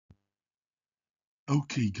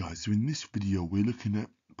Okay guys, so in this video we're looking at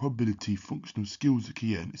probability functional skills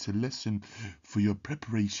again. It's a lesson for your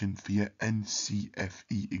preparation for your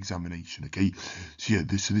NCFE examination, okay? So yeah,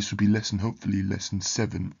 this will be hopefully lesson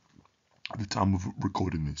 7 at the time of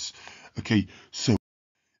recording this. Okay, so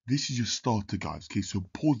this is your starter guys, okay? So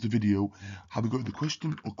pause the video, have a go at the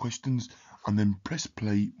question or questions, and then press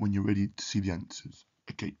play when you're ready to see the answers,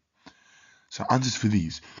 okay? So answers for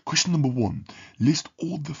these. Question number 1. List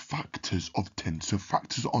all the factors of 10. So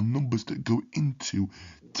factors are numbers that go into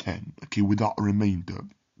 10, okay, without a remainder.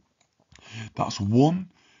 That's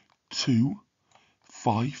 1, 2,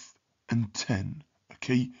 5, and 10,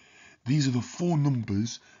 okay? These are the 4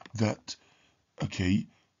 numbers that, okay,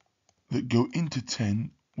 that go into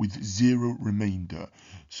 10 with 0 remainder.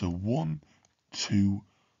 So 1, 2,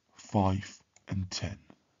 5, and 10,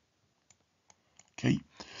 okay?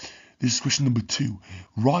 This is question number 2.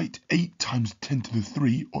 Write 8 times 10 to the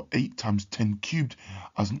 3 or 8 times 10 cubed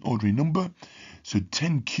as an ordinary number. So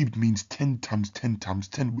 10 cubed means 10 times 10 times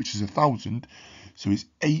 10, which is 1,000. So it's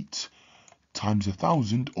 8 times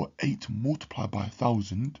 1,000 or 8 multiplied by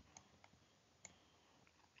 1,000,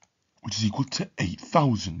 which is equal to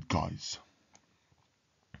 8,000, guys.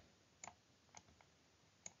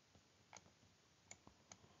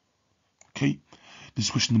 Okay, this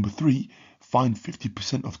is question number 3. Find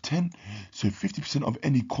 50% of 10. So 50% of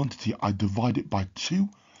any quantity, I divide it by 2.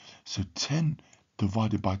 So 10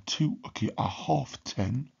 divided by 2, okay, I half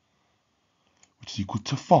 10, which is equal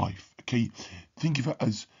to 5. Okay, think of it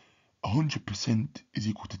as 100% is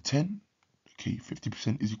equal to 10. Okay,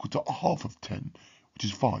 50% is equal to a half of 10, which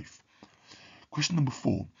is 5. Question number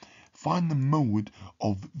 4. Find the mode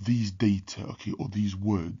of these data, okay, or these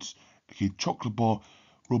words. Okay, chocolate bar,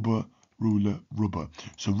 rubber, ruler, rubber.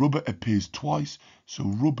 So rubber appears twice, so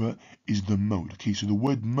rubber is the mode. Okay, so the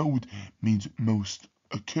word mode means most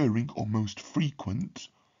occurring or most frequent.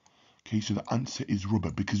 Okay, so the answer is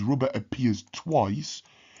rubber because rubber appears twice,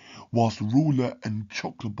 whilst ruler and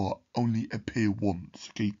chocolate bar only appear once,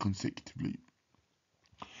 okay, consecutively.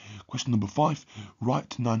 Question number 5.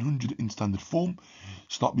 Write 900 in standard form.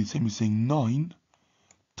 So that'll be the same as saying 9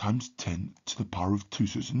 times 10 to the power of 2.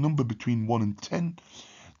 So it's a number between 1 and 10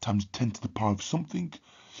 times 10 to the power of something.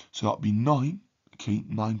 So that'll be 9, okay,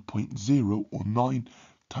 9.0 or 9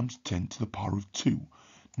 times 10 to the power of 2.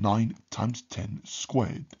 9 times 10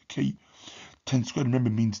 squared, okay. 10 squared, remember,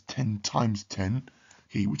 means 10 times 10,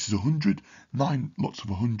 okay, which is 100. 9 lots of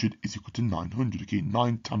 100 is equal to 900, okay.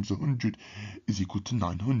 9 times 100 is equal to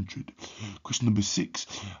 900. Question number 6.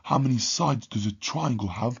 How many sides does a triangle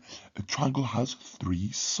have? A triangle has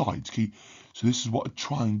 3 sides, okay. So this is what a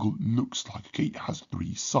triangle looks like, okay. It has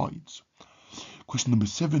 3 sides. Question number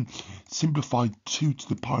 7. Simplify 2 to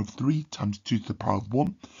the power of 3 times 2 to the power of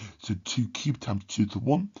 1. So 2 cubed times 2 to the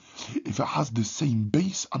 1. If it has the same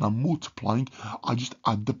base and I'm multiplying, I just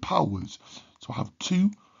add the powers. So I have 2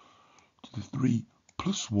 to the 3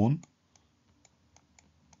 plus 1,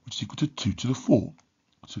 which is equal to 2 to the 4.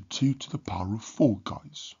 So 2 to the power of 4,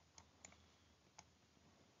 guys.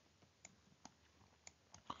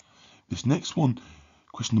 This next one,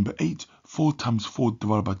 question number 8, 4 times 4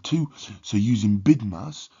 divided by 2. So using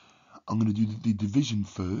BIDMAS, I'm going to do the division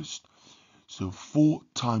first. So 4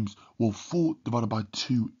 divided by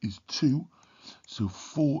 2 is 2. So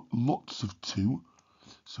 4 lots of 2.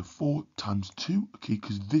 So 4 times 2, okay,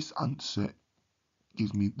 because this answer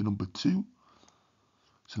gives me the number 2.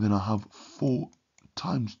 So then I have 4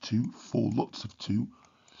 times 2, 4 lots of 2,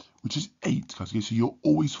 which is 8, guys. Okay, so you're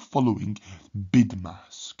always following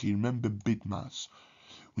BIDMAS. Okay, remember BIDMAS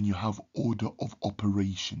when you have order of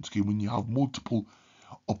operations. Okay, when you have multiple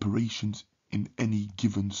operations in any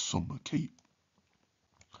given sum. Okay.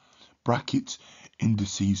 Brackets,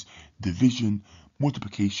 indices, division,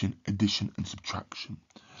 multiplication, addition, and subtraction.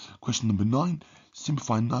 Question number 9.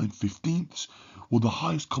 Simplify 9/15. Well, the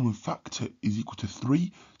highest common factor is equal to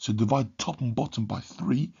 3. So divide top and bottom by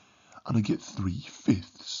 3, and I get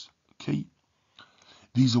 3/5. Okay.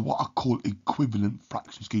 These are what I call equivalent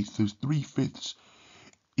fractions. Okay. So those 3/5,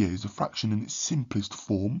 yeah, is a fraction in its simplest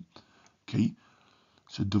form. Okay.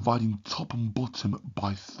 So dividing top and bottom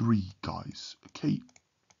by 3, guys. Okay.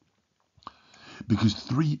 Because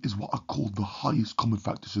 3 is what I call the highest common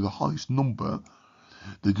factor. So the highest number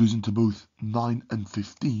that goes into both 9 and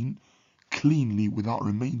 15 cleanly without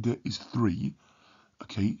remainder is 3.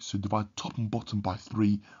 Okay, so divide top and bottom by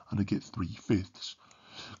 3 and I get 3/5.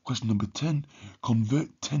 Question number 10.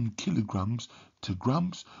 Convert 10 kilograms to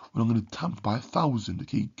grams. Well, I'm going to times by 1,000.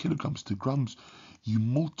 Okay, kilograms to grams, you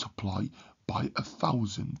multiply by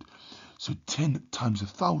 1,000. So 10 times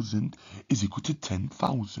 1,000 is equal to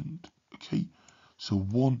 10,000. Okay, so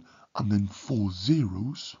 1 and then 4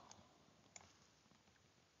 zeros.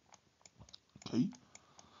 Okay.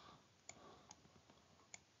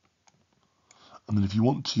 And then if you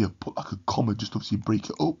want to put like a comma, just obviously break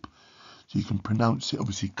it up so you can pronounce it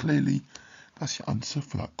obviously clearly. That's your answer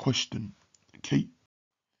for that question. Okay.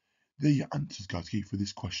 There are your answers, guys, okay, for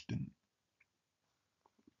this question.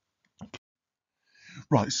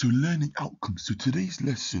 Right, so learning outcomes. So today's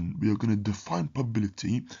lesson, we are going to define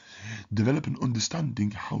probability, develop an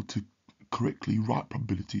understanding how to correctly write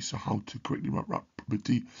probability. So how to correctly write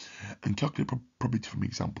probability and calculate probability from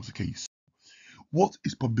examples. Okay, so what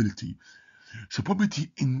is probability? So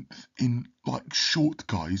probability in like short,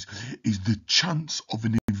 guys, is the chance of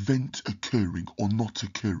an event occurring or not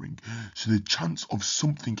occurring. So the chance of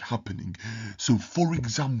something happening. So for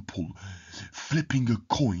example, flipping a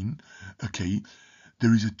coin, okay,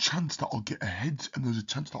 there is a chance that I'll get a heads and there's a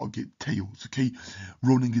chance that I'll get tails, okay?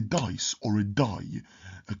 Rolling a dice or a die,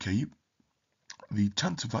 okay? The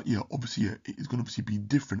chance of that, obviously, it is going to obviously be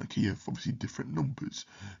different, okay, obviously different numbers,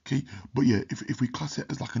 okay? But if we class it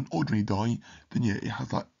as like an ordinary die, then it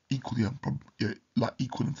has like equally, like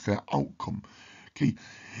equal and fair outcome. Okay,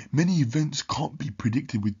 many events can't be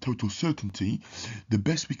predicted with total certainty. The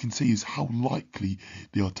best we can say is how likely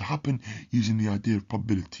they are to happen using the idea of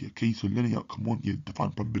probability. Okay, so learning outcome 1,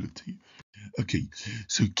 define probability. Okay,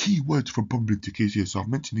 so key words for probability. Okay, so I've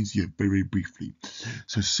mentioned these here very, very briefly.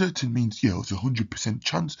 So certain means it's 100%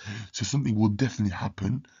 chance, so something will definitely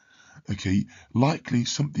happen. Okay, likely,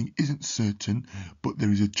 something isn't certain, but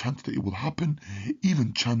there is a chance that it will happen.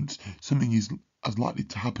 Even chance, something is as likely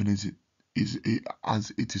to happen as it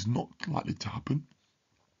is not likely to happen.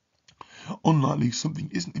 Unlikely, something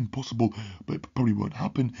isn't impossible, but it probably won't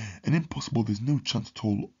happen. And impossible, there's no chance at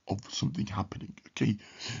all of something happening. Okay,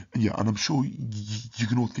 and and I'm sure you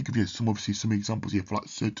can all think of some examples here for like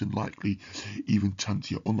certain, likely, even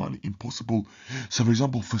chance, unlikely, impossible. So for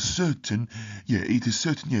example, for certain, it is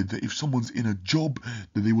certain, that if someone's in a job,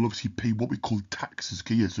 that they will obviously pay what we call taxes.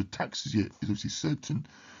 Okay, so taxes, is obviously certain,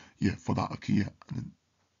 for that. Okay, and then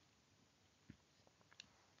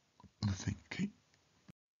other thing. Okay.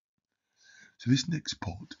 So this next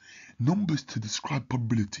part, numbers to describe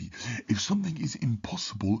probability. If something is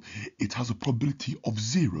impossible, it has a probability of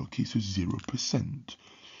 0, okay, so 0%.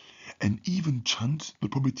 An even chance, the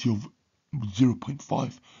probability of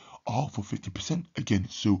 0.5, half or 50%. Again,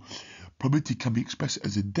 so probability can be expressed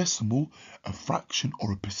as a decimal, a fraction,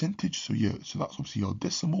 or a percentage. So so that's obviously our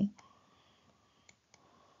decimal.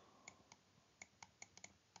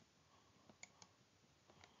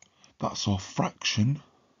 That's our fraction.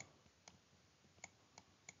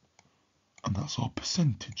 And that's our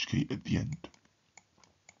percentage, okay, at the end.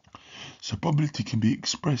 So probability can be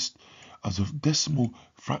expressed as a decimal,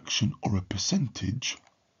 fraction, or a percentage.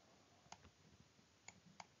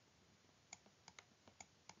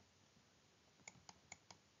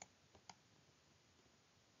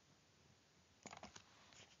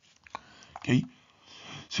 Okay,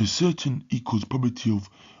 so certain equals probability of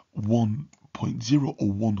 1.0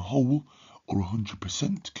 or 1 whole or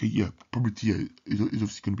 100%. Okay, probability is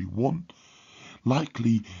obviously going to be 1.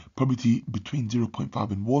 Likely, probability between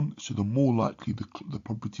 0.5 and 1, so the more likely the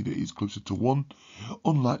probability that is closer to 1.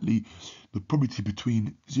 Unlikely, the probability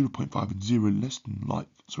between 0.5 and 0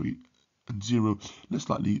 and 0 less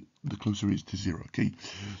likely the closer it is to 0. Okay,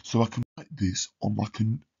 so I can write this on like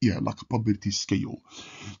a probability scale.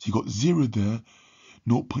 So you got 0 there,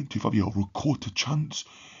 0.25 or a quarter chance,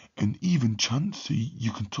 an even chance, so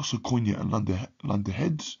you can toss a coin and land the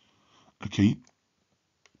heads. Okay,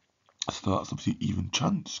 so that's obviously even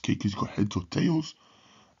chance, okay, because you've got heads or tails.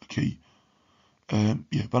 Okay,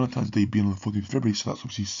 Valentine's Day being on the 14th of February, so that's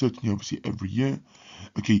obviously certainly every year.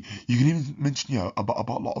 Okay, you can even mention about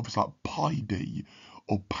like obviously like Pie Day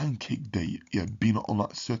or Pancake Day, being on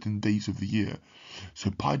like certain days of the year. So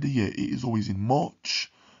Pie Day, it is always in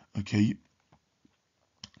March. Okay,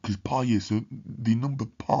 because pi so the number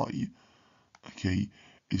pi, okay,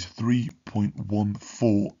 is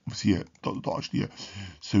 3.14. Obviously, actually,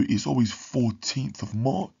 so it's always 14th of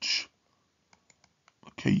March.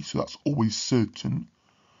 Okay, so that's always certain.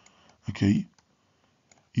 Okay,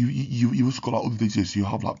 you also got like other days here, so you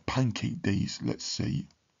have like pancake days, let's say.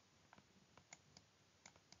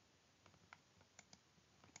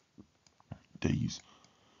 Days.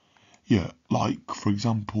 Like for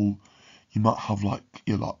example, you might have like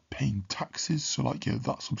paying taxes. So like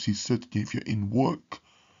that's obviously certain if you're in work.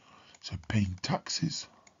 So paying taxes.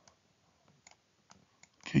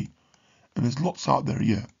 Okay, and there's lots out there,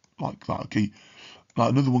 like that. Okay,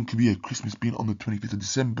 like another one could be Christmas being on the 25th of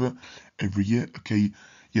December every year. Okay,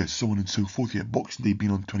 so on and so forth. Boxing Day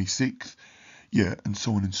being on the 26th. yeah, and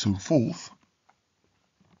so on and so forth.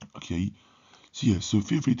 Okay, so yeah, so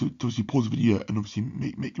feel free to obviously pause the video and obviously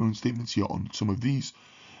make your own statements here on some of these.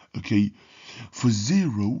 Okay, for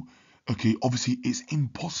 0, okay, obviously it's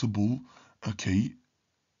impossible. Okay,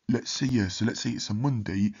 let's say, yeah, so let's say it's a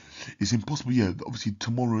Monday, it's impossible, yeah, obviously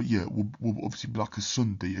tomorrow, yeah, will obviously be like a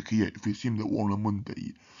Sunday. Okay, yeah, if we assume that we're on a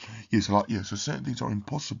Monday, yeah, so like, yeah, so certain things are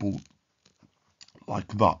impossible like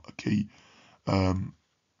that. Okay,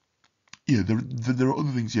 yeah, there are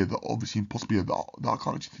other things, yeah, that are obviously impossible, yeah, that I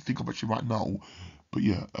can't actually think of actually right now, but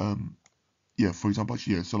yeah, yeah, for example,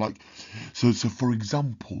 actually, yeah, so like, so for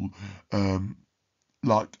example,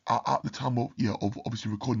 like at the time of, yeah, of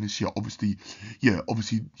obviously recording this year, obviously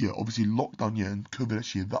lockdown, yeah, and COVID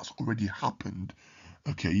actually, that's already happened.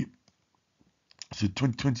 Okay, so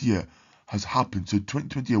 2020 year has happened, so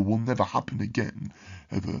 2020 year will never happen again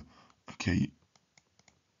ever. Okay,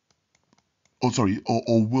 or sorry,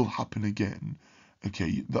 or will happen again.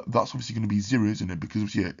 Okay, that's obviously going to be 0, isn't it?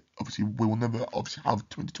 Because yeah, obviously we will never obviously have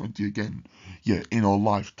 2020 again, yeah, in our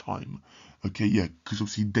lifetime. Okay, yeah, because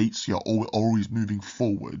obviously dates, yeah, are always moving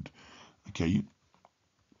forward. Okay,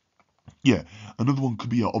 yeah, another one could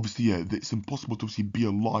be, yeah, obviously, yeah, that it's impossible to obviously be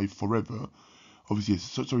alive forever. Obviously,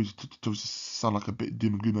 yeah, sorry to sound like a bit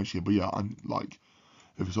doom and gloom actually, but yeah, I'm like,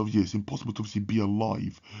 if it's obviously, yeah, it's impossible to obviously be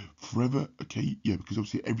alive forever. Okay, yeah, because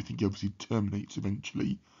obviously everything obviously terminates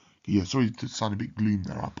eventually. Yeah, sorry to sound a bit gloom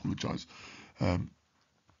there. I apologise.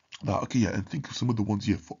 That okay, yeah, and think of some other ones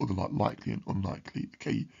here for other like likely and unlikely.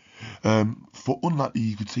 Okay, for unlikely,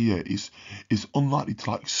 you could say, yeah, it's unlikely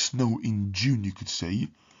to like snow in June. You could say,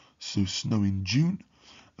 so snow in June.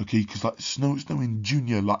 Okay, because like snow in June,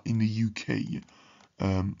 yeah, like in the UK.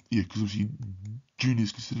 Yeah, because obviously June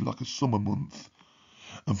is considered like a summer month.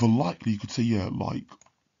 And for likely, you could say, yeah, like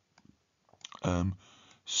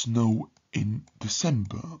snow in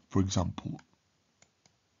December, for example.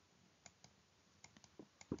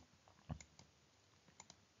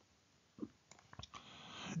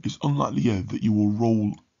 It's unlikely, yeah, that you will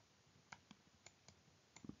roll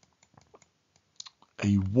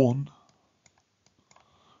a 1,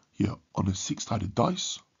 yeah, on a 6-sided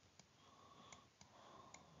dice.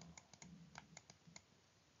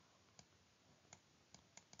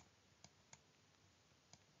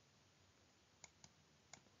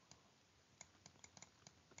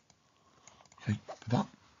 Okay, that.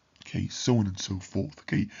 Okay, so on and so forth.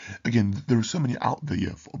 Okay, again, there are so many out there,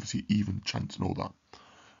 yeah, for obviously even chance and all that.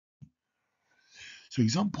 So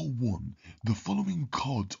example 1, the following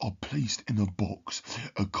cards are placed in a box.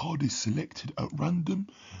 A card is selected at random.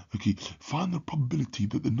 Okay, find the probability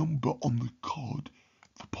that the number on the card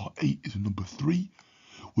for part 8 is a number 3,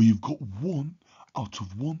 where you've got 1 out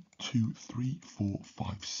of 1, 2, 3, 4,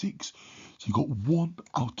 5, 6. So you've got 1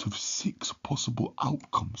 out of 6 possible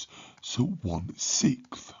outcomes. So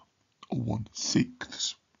 1/6 or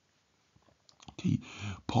 1/6. Okay,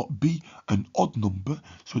 part B, an odd number.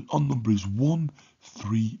 So an odd number is 1,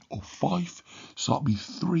 3, or 5. So that'll be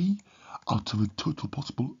 3 out of a total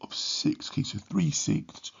possible of 6. Okay, so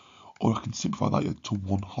 3/6, or I can simplify that to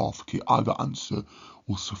 1/2. Okay, either answer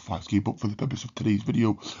will suffice. Okay, but for the purpose of today's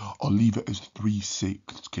video, I'll leave it as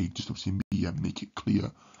 3/6. Okay, just obviously make it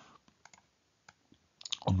clear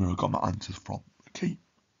on where I got my answers from. Okay.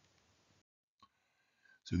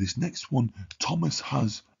 So this next one, Thomas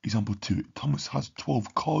has, example 2, Thomas has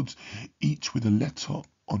 12 cards, each with a letter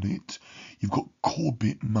on it. You've got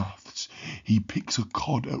Corbett Maths. He picks a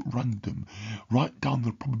card at random. Write down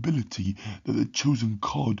the probability that the chosen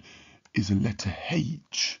card is a letter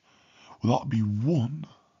H. Well, that would be 1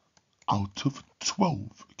 out of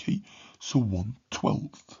 12. Okay, so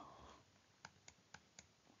 1/12.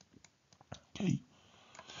 Okay.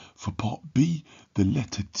 For part B, the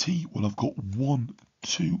letter T, well, I've got 1,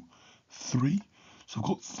 2, 3. So I've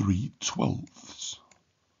got 3/12.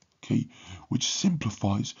 Okay, which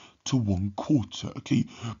simplifies to 1/4. Okay,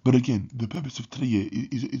 but again, the purpose of today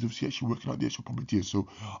is obviously actually working out the actual probability here. So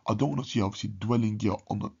I don't want to see obviously dwelling here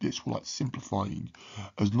on the actual like simplifying.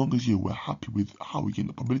 As long as we're happy with how we get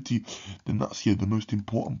the probability, then that's the most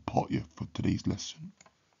important part here for today's lesson.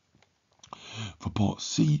 For part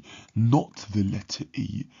C, not the letter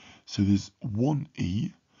E. So there's 1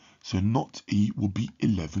 E. So not E will be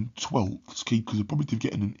 11/12. Okay, because the probability of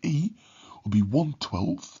getting an E will be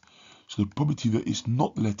 1/12. So the probability that it's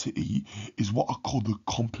not letter E is what I call the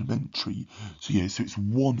complementary. So yeah, so it's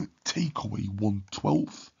 1 take away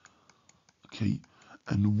 1/12. Okay,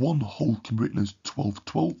 and 1 whole can be written as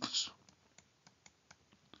 12/12.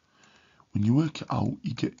 When you work it out,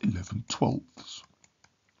 you get 11/12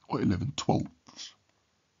 or 11/12.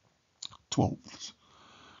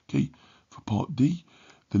 Okay, for part D,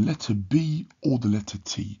 the letter B or the letter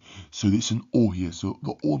T. So it's an OR here. So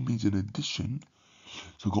the OR means an addition.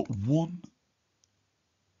 So I've got 1,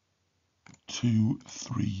 2,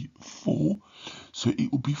 3, 4. So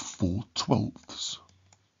it will be 4/12,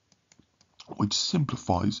 which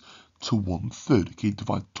simplifies to 1/3. Okay,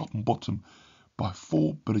 divide top and bottom by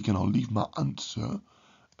 4. But again, I'll leave my answer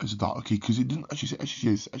as that. Okay, because it didn't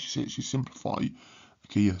actually simplify.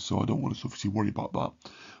 Okay, yeah. So I don't want to obviously worry about that.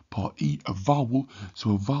 Part E, a vowel.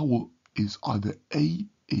 So a vowel is either A,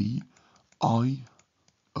 E, I,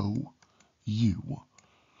 O, U.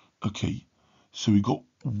 Okay, so we got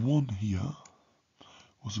 1 here.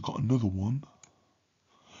 We've also got another one.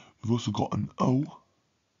 We've also got an O.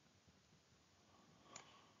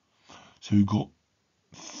 So we've got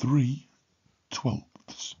 3/12.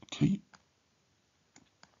 Okay,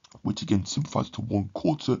 which again simplifies to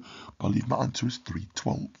 1/4, but I'll leave my answer as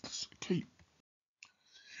 3/12. Okay.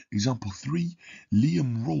 Example 3,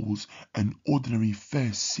 Liam rolls an ordinary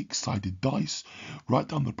fair 6-sided dice. Write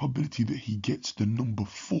down the probability that he gets the number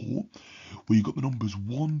 4, where you got the numbers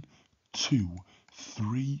 1, 2,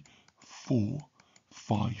 3, 4,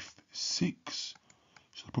 5, 6.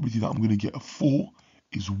 So the probability that I'm going to get a 4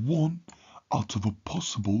 is 1 out of a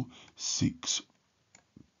possible 6.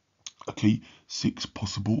 Okay, 6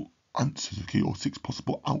 possible answers, okay, or 6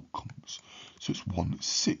 possible outcomes. So it's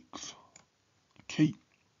 1/6. Okay.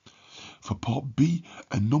 For part B,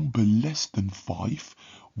 a number less than 5,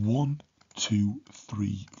 1, 2,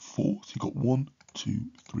 3, 4. So you got 1,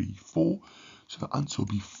 2, 3, 4. So the answer will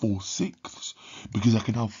be 4/6 because I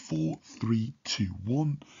can have 4, 3, 2,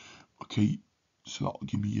 1. Okay, so that will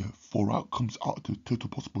give me 4 outcomes out of the total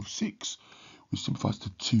possible of 6, which simplifies to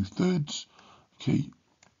 2/3. Okay,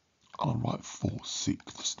 I'll write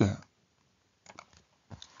 4/6 there.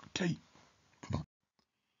 Okay.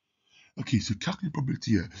 Okay, so calculate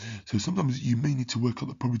probability here. So sometimes you may need to work out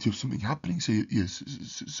the probability of something happening. So yes,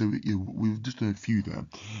 we've just done a few there.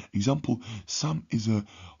 Example: Sam is a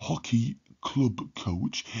hockey club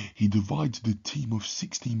coach. He divides the team of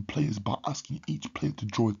 16 players by asking each player to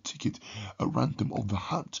draw a ticket at random of the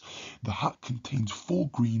hat. The hat contains 4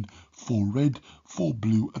 green, 4 red, 4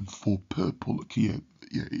 blue, and 4 purple. Okay, yeah,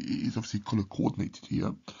 it is obviously color coordinated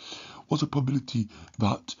here. What's the probability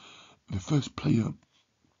that the first player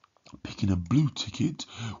picking a blue ticket,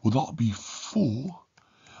 will that be 4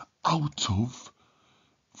 out of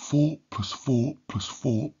 4 plus 4 plus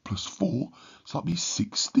 4 plus 4? So that'd be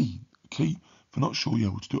 16. Okay, if you're not sure, yeah,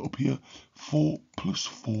 we'll just do it up here. 4 plus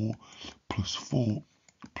 4 plus 4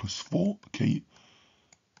 plus 4. Okay,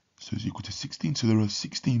 so it's equal to 16. So there are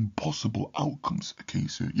 16 possible outcomes. Okay,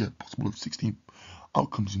 so yeah, possible of 16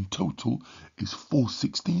 outcomes in total is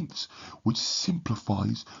 4/16, which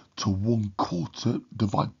simplifies to 1/4.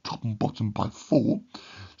 Divide top and bottom by 4.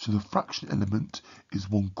 So the fraction element is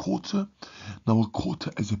 1/4. Now a quarter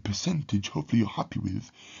as a percentage, hopefully you're happy with,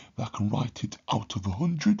 that I can write it out of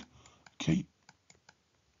 100. Okay,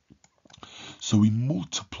 so we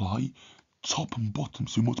multiply top and bottom.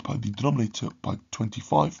 So we multiply the denominator by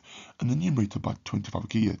 25 and the numerator by 25,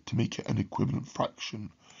 okay, yeah, to make it an equivalent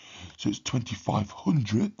fraction. So it's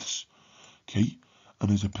 25/100ths, okay,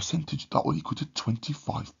 and as a percentage that will equal to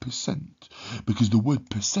 25%, because the word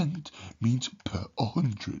percent means per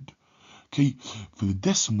 100. Okay, for the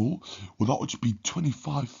decimal, well, that would just be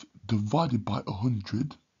 25 divided by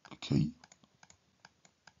 100, okay,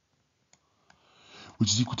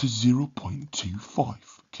 which is equal to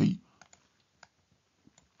 0.25, okay.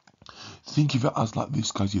 Think of it as like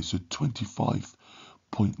this, guys, yeah, so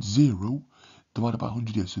 25.0 divided by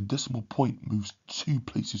 100 here, so decimal point moves 2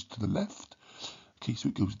 places to the left. Okay, so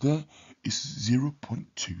it goes there. It's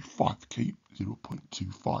 0.25, okay,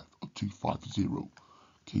 0.25 or 250,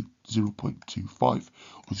 okay, 0.25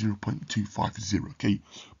 or 0.250, okay.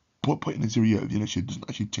 Putting a 0 here at the end actually doesn't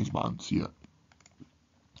actually change my answer yet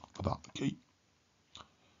for that, okay.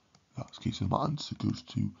 That's okay, so my answer goes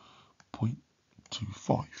to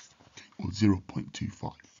 0.25, okay, or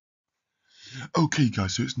 0.25. Okay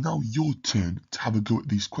guys, so it's now your turn to have a go at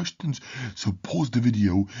these questions. So pause the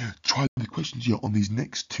video, try the questions here on these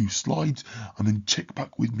next 2 slides, and then check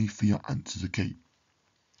back with me for your answers, okay?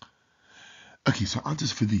 Okay, so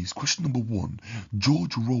answers for these. Question number 1,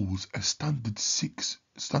 George rolls a standard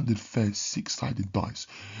fair 6-sided dice.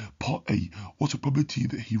 Part A, what's the probability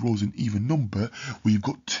that he rolls an even number? Well, you've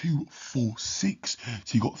got 2, 4, 6,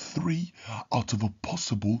 so you've got 3 out of a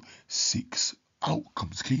possible 6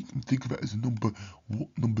 outcomes. Okay, you can think of it as a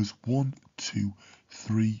numbers 1, 2,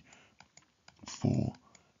 3, 4,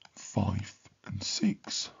 5, and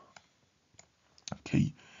 6.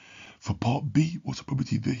 Okay, For part B, what's the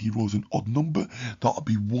probability that he rolls an odd number? That'll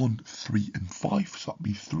be 1, 3, and 5. So that'll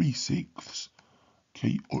be 3/6,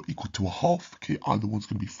 okay, or equal to a half. Okay, either one's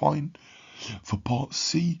going to be fine. For part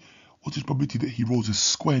C, what's his probability that he rolls a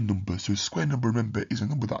square number? So a square number, remember, is a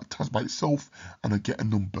number that times by itself, and I get a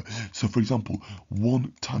number. So for example,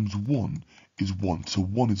 1 times 1 is 1. So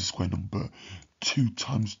 1 is a square number. 2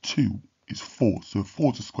 times 2 is 4. So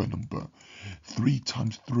 4 is a square number. 3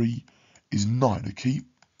 times 3 is 9, okay?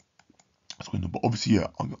 Square number. Obviously, yeah,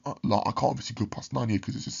 I can't obviously go past 9 here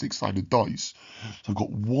because it's a 6-sided dice. So I've got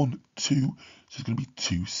 1, 2, so it's going to be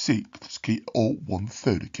 2/6, okay, or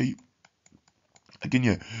 1/3, okay? Again,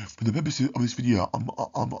 yeah, for the purposes of this video, I'm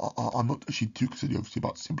not actually too concerned obviously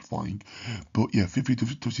about simplifying, but yeah, feel free to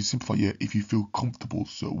obviously simplify, yeah, if you feel comfortable.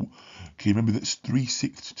 So, okay, remember that's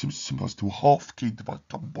 3/6 simplifies to a half, okay, divide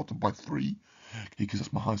top and bottom by 3, okay, because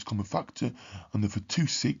that's my highest common factor, and then for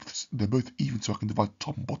 2/6, they're both even, so I can divide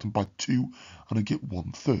top and bottom by 2, and I get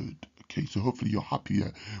 1/3, okay, so hopefully you're happy,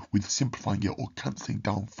 yeah, with simplifying, yeah, or cancelling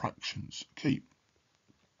down fractions, okay.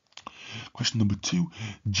 Question number 2,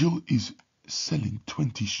 Jill is selling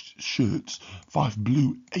 20 shirts, 5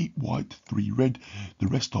 blue, 8 white, 3 red, the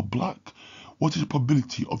rest are black. What is the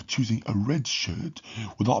probability of choosing a red shirt?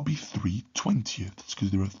 Well, that would be 3/20,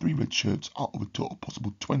 because there are 3 red shirts out of a total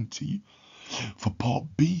possible 20. For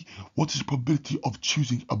part B, what is the probability of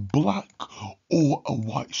choosing a black or a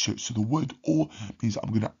white shirt? So the word or means that I'm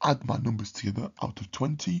going to add my numbers together out of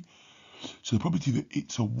 20. So the probability that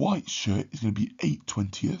it's a white shirt is going to be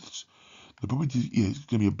 8/20. The probability is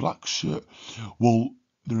going to be a black shirt. Well,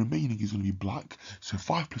 the remaining is going to be black. So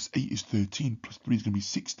 5 plus 8 is 13, plus 3 is going to be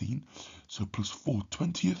 16. So plus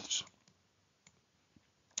 4/20.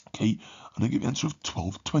 Okay, and I get the answer of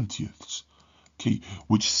 12/20. Okay,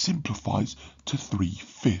 which simplifies to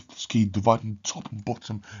 3/5. Okay, dividing top and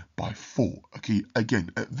bottom by 4. Okay, again,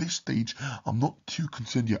 at this stage, I'm not too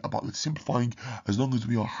concerned yet about the simplifying, as long as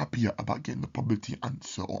we are happier about getting the probability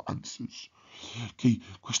answer or answers. Okay,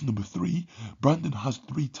 question number 3. Brandon has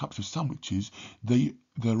 3 types of sandwiches.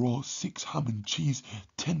 There are 6 ham and cheese,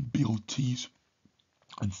 10 BLTs,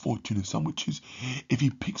 and 4 tuna sandwiches. If he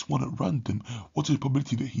picks one at random, what is the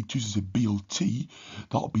probability that he chooses a BLT?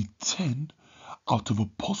 That'll be 10 out of a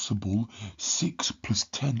possible 6 plus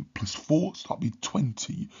 10 plus 4, so that'll be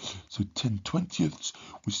 20. So 10/20,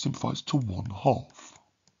 which simplifies to 1/2.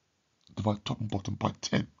 Divide top and bottom by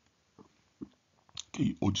 10.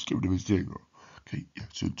 Okay, or just get rid of a 0. Okay, yeah,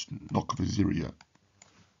 so just knock off a 0, yeah.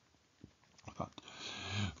 Like that.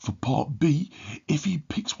 For part B, if he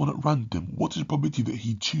picks one at random, what is the probability that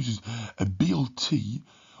he chooses a BLT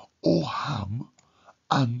or ham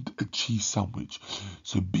and a cheese sandwich?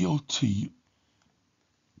 So BLT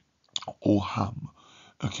or ham.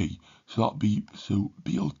 Okay, so that'd be, so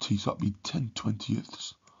BLT, so that'd be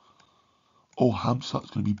 10/20, or ham, so that's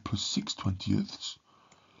going to be plus 6/20.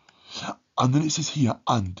 And then it says here,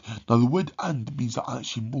 and. Now the word and means that I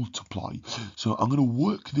actually multiply. So I'm going to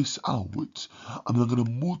work this out, and then I'm going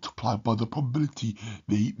to multiply by the probability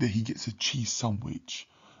that he gets a cheese sandwich.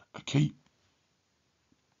 Okay?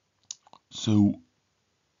 So,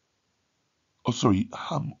 oh sorry,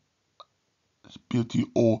 ham, BLT,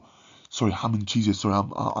 or, sorry, ham and cheese. Sorry,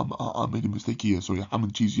 I made a mistake here. Sorry, ham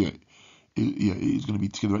and cheese, yeah. It is going to be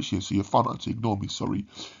together actually, so your final answer, ignore me, sorry,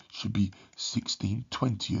 should be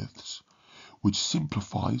 16/20, which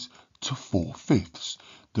simplifies to 4/5,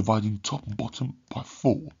 dividing top and bottom by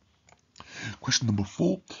 4. Question number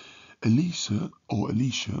 4, Alicia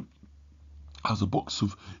has a box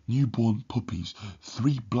of newborn puppies,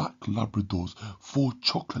 3 black Labradors, 4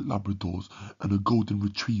 chocolate Labradors, and a golden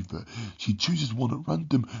retriever. She chooses one at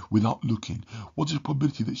random without looking. What is the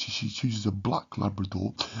probability that she chooses a black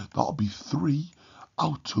Labrador? That'll be 3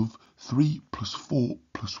 out of 3 plus 4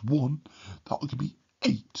 plus 1. That'll be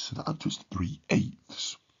 8. So the answer is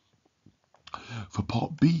 3/8. For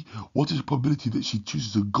part B, what is the probability that she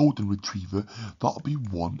chooses a golden retriever? That'll be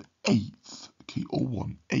 1/8. Okay, or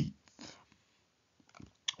 1/8.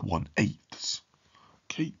 1/8.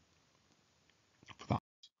 Okay, for that.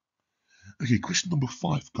 Okay, question number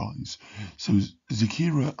 5, guys. So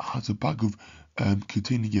Zakira has a bag of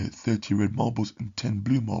containing 30 red marbles and 10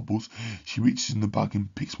 blue marbles. She reaches in the bag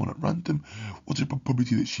and picks one at random. What's the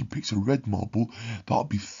probability that she picks a red marble? That'll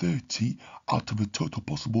be 30 out of a total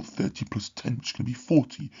possible 30 plus 10, which is going to be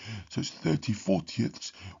 40. So it's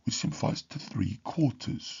 30/40, which simplifies to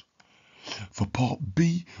 3/4. For part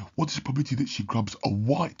B, what is the probability that she grabs a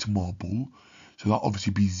white marble? So that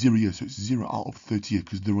obviously be 0, yeah, so it's 0 out of 30, yeah,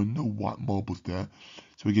 because there are no white marbles there.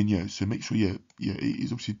 So again, yeah, so make sure, yeah, it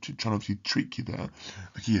is obviously trying to obviously trick you there.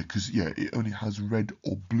 Okay, yeah, because, yeah, it only has red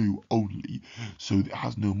or blue only, so it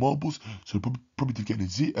has no marbles, so probability of getting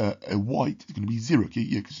a white is going to be 0, okay,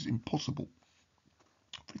 yeah, because it's impossible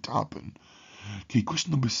for it to happen. Okay, question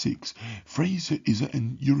number 6. Fraser is at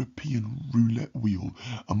an European roulette wheel.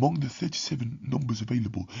 Among the 37 numbers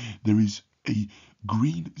available, there is a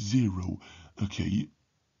green 0, okay,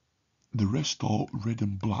 the rest are red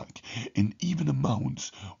and black. In even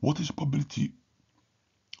amounts, what is the probability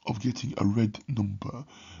of getting a red number?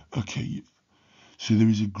 Okay, so there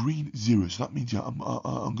is a green 0, so that means, yeah, I'm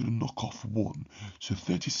going to knock off 1. So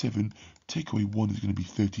 37, take away 1 is going to be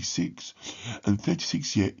 36. And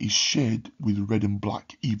 36, yeah, is shared with red and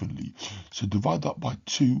black evenly. So divide that by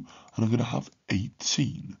 2, and I'm going to have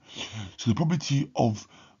 18. So the probability of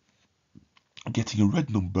getting a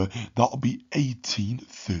red number, that'll be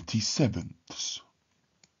 18/37.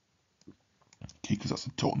 Okay, because that's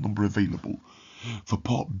the total number available. For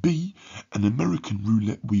part B, an American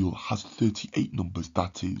roulette wheel has 38 numbers,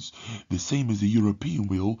 that is the same as the European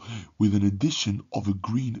wheel, with an addition of a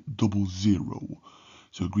green 00.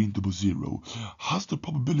 So a green 00 has the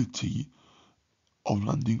probability of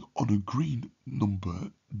landing on a green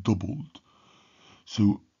number doubled.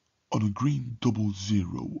 So on a green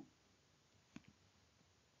 00,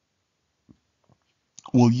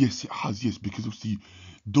 well, yes, it has, yes, because obviously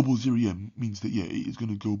 00, yeah, means that, yeah, it is going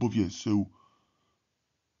to go above, yeah, so,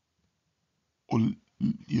 or,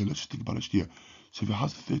 yeah, let's just think about it, yeah. So if it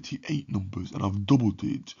has 38 numbers and I've doubled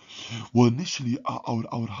it, well, initially I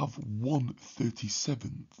would have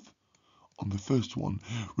 1/37 on the first one,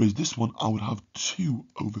 whereas this one I would have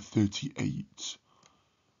 2/38.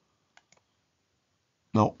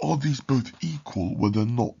 Now, are these both equal? Well, they're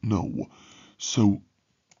not, no. So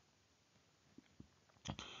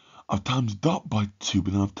I've times that by 2,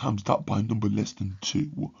 but then I've times that by a number less than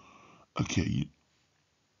 2. Okay.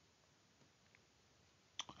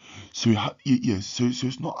 So so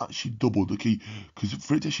it's not actually doubled, okay? Because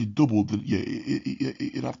for it to actually double, then yeah,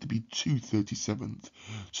 it'd have to be 2/37.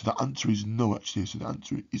 So the answer is no, actually. So the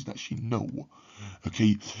answer is actually no,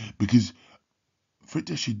 okay? Because for it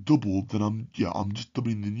to actually double, then I'm just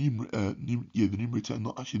doubling the numerator and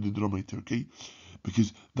not actually the denominator, okay?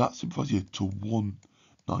 Because that simplifies to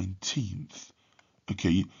 1/19,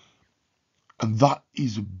 okay? And that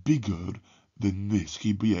is bigger than this,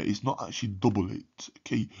 okay? But yeah, it's not actually double it,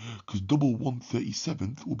 okay? Because double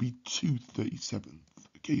 1/37 will be 2/37,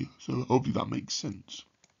 okay? So hopefully that makes sense.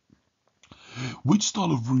 Which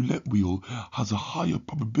style of roulette wheel has a higher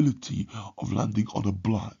probability of landing on a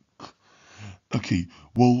black? Okay,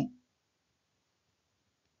 well,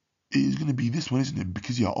 it is going to be this one, isn't it?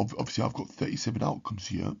 Because yeah, obviously I've got 37 outcomes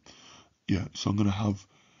here. Yeah, so I'm going to have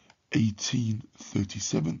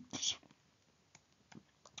 18/37.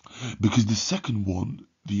 Because the second one,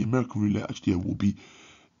 the American roulette, actually will be,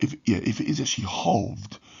 if it is actually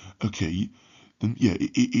halved, okay, then yeah,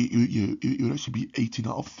 it would actually be 18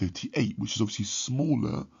 out of 38, which is obviously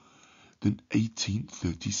smaller than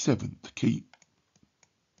 18/37. Okay,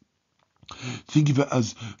 think of it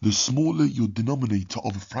as the smaller your denominator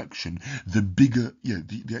of a fraction, the bigger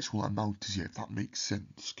the actual amount is. Yeah, if that makes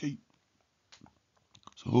sense. Okay,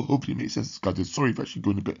 so hopefully it makes sense, guys. Sorry if actually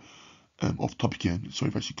going a bit off topic again. Sorry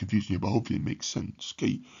if I actually confused you, but hopefully it makes sense.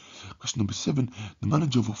 Okay. Question number 7. The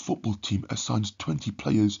manager of a football team assigns 20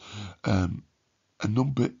 players a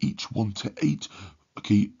number each 1 to 8.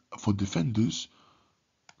 Okay, for defenders,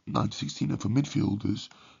 9 to 16, and for midfielders,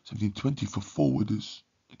 17 to 20 for forwarders.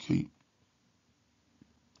 Okay.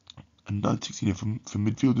 And 9 to 16 for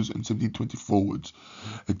midfielders and 17 to 20 forwards.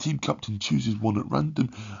 A team captain chooses one at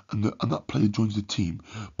random, and that player joins the team.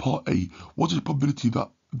 Part A. What is the probability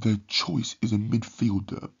that their choice is a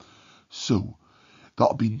midfielder? So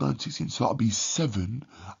that'll be 9 to 16, so that'll be 7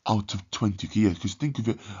 out of 20. Okay, yeah, because think of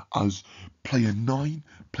it as player 9,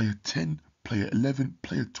 player 10, player 11,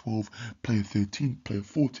 player 12, player 13, player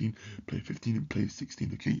 14, player 15, and player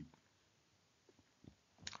 16. Okay.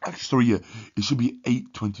 Actually, sorry, yeah, it should be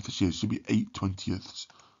 8/20. Yeah, it should be 8/20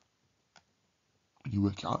 when you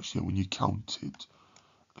work it out. Actually, when you count it.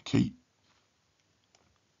 Okay.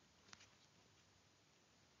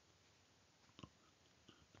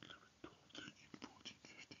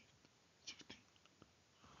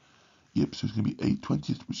 Yep, so it's going to be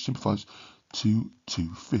 8/20, which simplifies to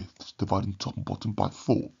 2/5, dividing top and bottom by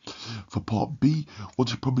 4. For part B,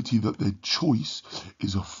 what's the probability that their choice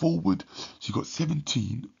is a forward? So you've got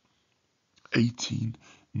 17, 18,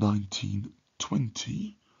 19,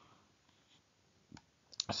 20.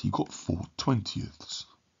 So you've got 4/20.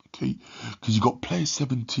 okay? Because you got player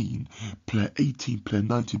 17, player 18, player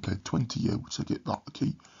 19, player 20, yeah, which I get that,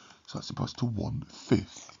 okay? So that's equals to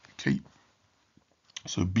 1/5, okay?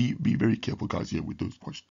 So be very careful, guys, here with those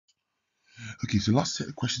questions. Okay, so last set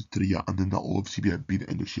of questions today, yeah, and then that will obviously be the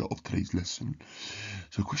end of today's lesson.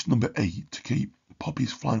 So question number 8, okay, Poppy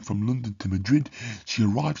is flying from London to Madrid. She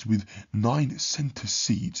arrives with 9 centre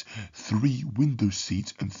seats, 3 window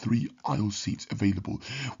seats, and 3 aisle seats available.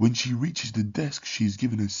 When she reaches the desk, she is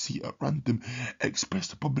given a seat at random. Express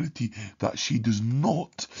the probability that she does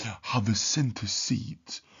not have a centre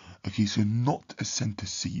seat. Okay, so not a centre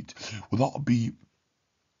seat. Well, that'll be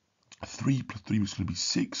 3 plus 3 is going to be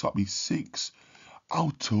 6. So that'll be 6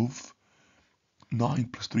 out of 9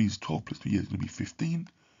 plus 3 is 12 plus 3 is going to be 15.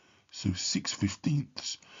 So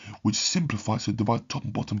 6/15, which simplifies, so divide top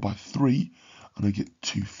and bottom by 3, and I get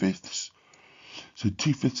 2/5. So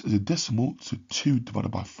 2/5 is a decimal, so 2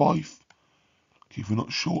 divided by 5. Okay, if we're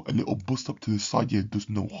not sure, a little bust up to the side here does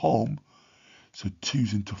no harm. So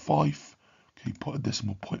 2's into 5. Okay, put a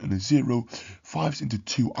decimal point and a 0. 5's into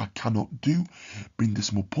 2 I cannot do. Bring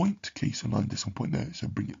decimal point. Okay, so 9 decimal point there, so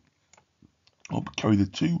bring it up, carry the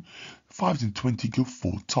 2. 5's in 20 go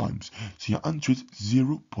 4 times. So your answer is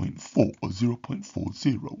 0.4 or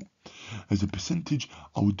 0.40. As a percentage,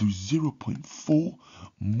 I would do 0.4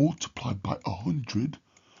 multiplied by 100.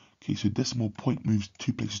 Okay, so decimal point moves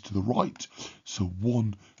 2 places to the right. So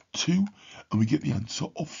 1, 2, and we get the answer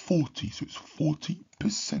of 40. So it's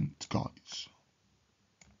 40%, guys.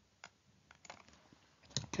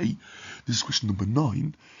 Okay, this is question number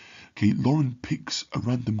 9. Okay, Lauren picks a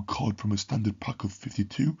random card from a standard pack of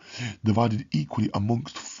 52, divided equally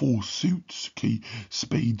amongst 4 suits, okay,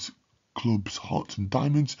 spades, clubs, hearts, and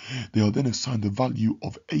diamonds. They are then assigned a value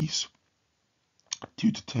of ace,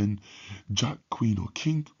 2 to 10, jack, queen, or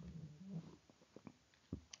king.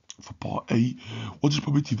 For part A, what is the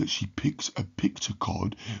probability that she picks a picture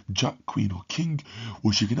card, jack, queen, or king?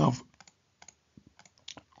 Well, she can have,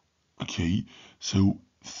 okay, so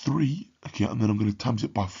 3, okay, and then I'm going to times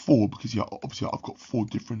it by 4 because, yeah, obviously I've got 4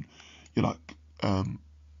 different,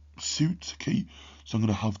 suits, okay, so I'm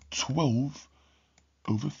going to have 12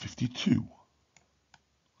 over 52,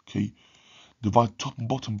 okay, divide top and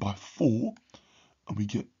bottom by 4, and we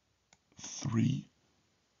get 3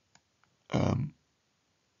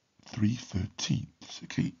 3/13,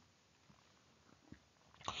 okay,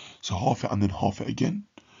 so half it and then half it again.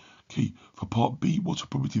 Okay, for part B, what's the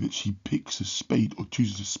probability that she picks a spade or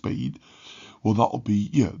chooses a spade? Well, that'll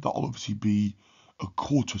obviously be a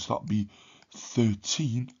quarter, so that'll be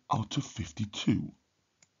 13 out of 52,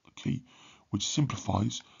 okay, which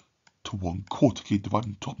simplifies to 1/4, okay,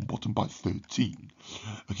 dividing top and bottom by 13.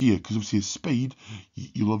 Okay, yeah, because obviously a spade,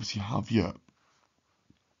 you'll obviously have,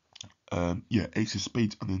 ace of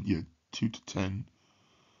spades, and then, 2 to 10,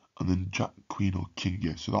 and then jack, queen, or king,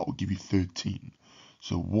 yeah, so that will give you 13.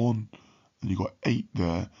 So 1, and you got 8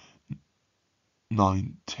 there,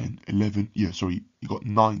 9, 10, 11, you got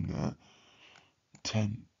 9 there,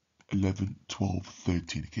 10, 11, 12,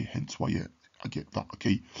 13, okay, hence why, I get that,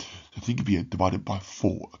 okay, so think of it, divided by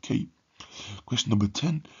 4, okay. Question number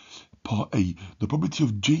 10, part A, the probability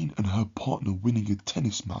of Jane and her partner winning a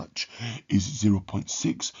tennis match is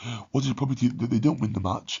 0.6. What is the probability that they don't win the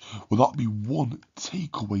match? Well, that'll be 1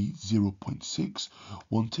 takeaway 0.6.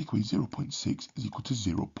 1 takeaway 0.6 is equal to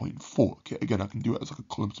 0.4. Okay, again, I can do it as like a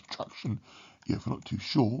column subtraction, if I'm not too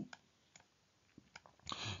sure.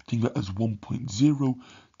 Think that as 1.0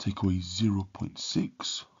 take away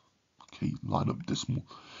 0.6. Okay, line up decimal.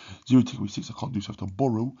 0 take away 6, I can't do, so I have to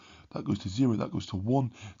borrow. That goes to 0, that goes to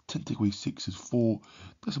 1. 10 take away 6 is 4.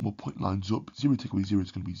 Decimal point lines up. 0 take away 0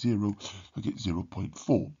 is going to be 0. So I get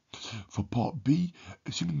 0.4. For part B,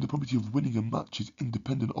 assuming the probability of winning a match is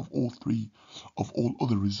independent of all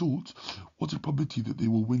other results, what's the probability that they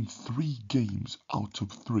will win 3 games out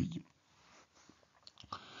of 3?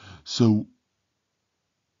 So,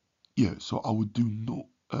 so I would do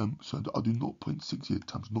so I'll do 0.6 here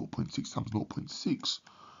times 0.6 times 0.6.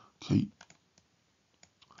 Okay.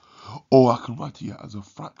 Or I can write it as a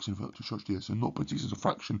fraction if I like to short here. So 0.6 as a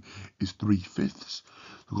fraction is 3/5.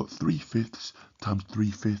 We've got 3/5 times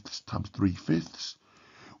 3/5 times 3/5,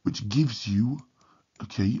 which gives you,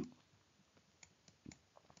 3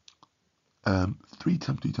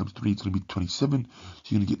 times 3 times 3 is going to be 27. So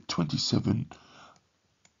you're going to get 27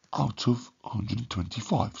 out of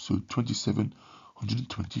 125. So 27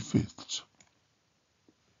 125ths.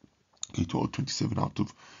 Okay, total 27 out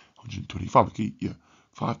of 125. Okay,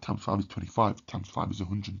 5 times 5 is 25, times 5 is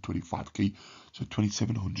 125, okay, so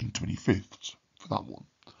 27 125ths for that one.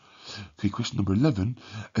 Okay, question number 11.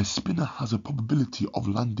 A spinner has a probability of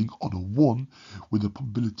landing on a 1 with a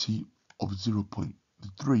probability of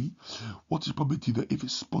 0.3. What is the probability that if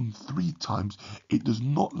it's spun 3 times, it does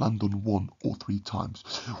not land on 1 or 3 times?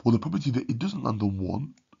 Well, the probability that it doesn't land on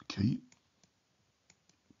 1, okay,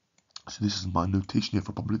 so this is my notation here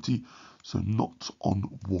for probability, so not on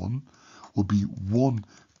 1, will be 1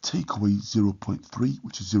 take away 0.3,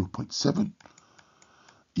 which is 0.7.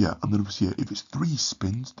 Yeah, and then obviously if it's 3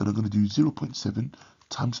 spins, then I'm going to do 0.7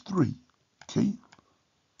 times 3, okay?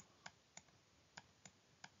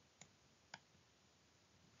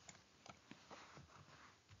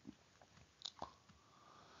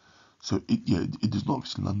 So it does not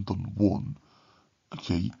obviously land on 1,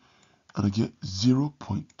 okay? And I get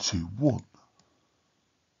 0.21.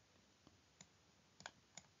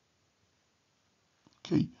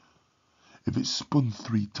 Okay, if it's spun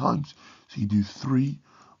 3 times, so you do 3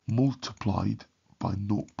 multiplied by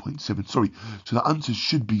 0.7. Sorry, so the answer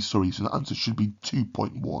should be, so the answer should be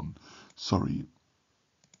 2.1. Sorry.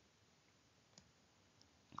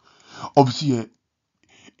 Obviously, yeah,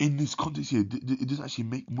 in this context here, it doesn't actually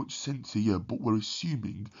make much sense here, but we're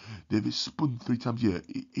assuming that if it's spun 3 times here,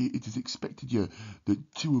 it is expected here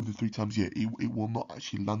that 2 of the 3 times here, it will not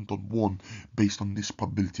actually land on 1 based on this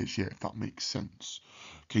probability here, if that makes sense.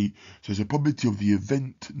 Okay, so there's a probability of the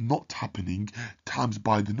event not happening times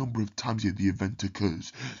by the number of times here the event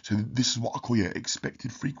occurs. So this is what I call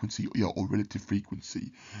expected frequency or relative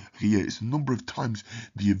frequency. Okay, it's the number of times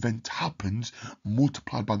the event happens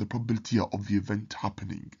multiplied by the probability of the event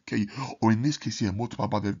happening. Okay, or in this case multiplied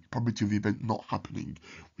by the probability of the event not happening,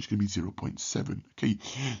 which is going to be 0.7. Okay,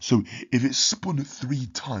 so if it's spun 3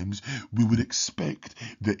 times, we would expect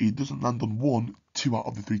that it doesn't land on 1, 2 out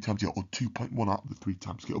of the 3 times or 2.1 out of the 3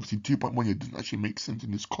 times. Okay, obviously 2.1 doesn't actually make sense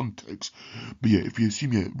in this context, but if you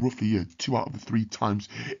assume roughly 2 out of the 3 times,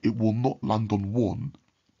 it will not land on 1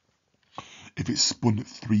 if it's spun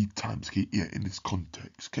 3 times. Okay, in this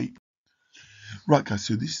context. Okay. Right, guys,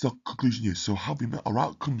 so this is our conclusion here. So have we met our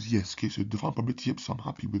outcomes? Yes. Okay, so define probability, yep, so I'm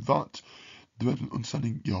happy with that. Development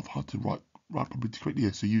understanding of how to write probability correctly.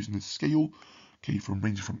 Yeah, so using the scale, okay, from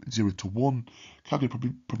ranging from 0 to 1. Calculate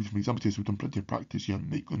probability from example here, so we've done plenty of practice. Yeah,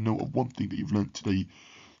 make a note of one thing that you've learned today.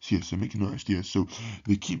 So yeah, so make a note actually here. So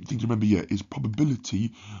the key thing to remember here is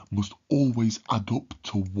probability must always add up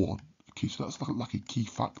to 1. Okay, so that's like a key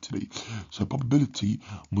fact today. So probability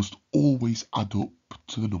must always add up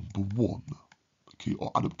to the number 1. Okay,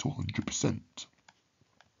 or add up to 100%.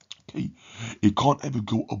 Okay, it can't ever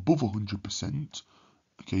go above 100%.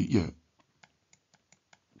 Okay, yeah,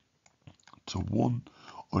 to 1,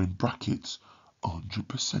 or in brackets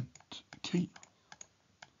 100%. Okay.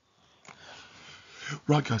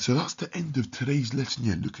 Right, guys, so that's the end of today's lesson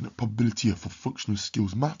here, looking at probability here for functional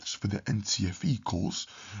skills maths for the NCFE course.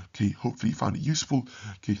 Okay, hopefully you found it useful.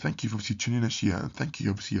 Okay, thank you for obviously tuning in us here, and thank you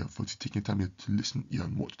obviously for obviously taking time here to listen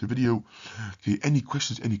and watch the video. Okay, any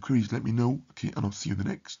questions, any queries, let me know. Okay, and I'll see you in the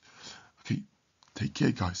next. Okay, take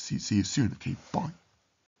care, guys. See you soon. Okay, bye.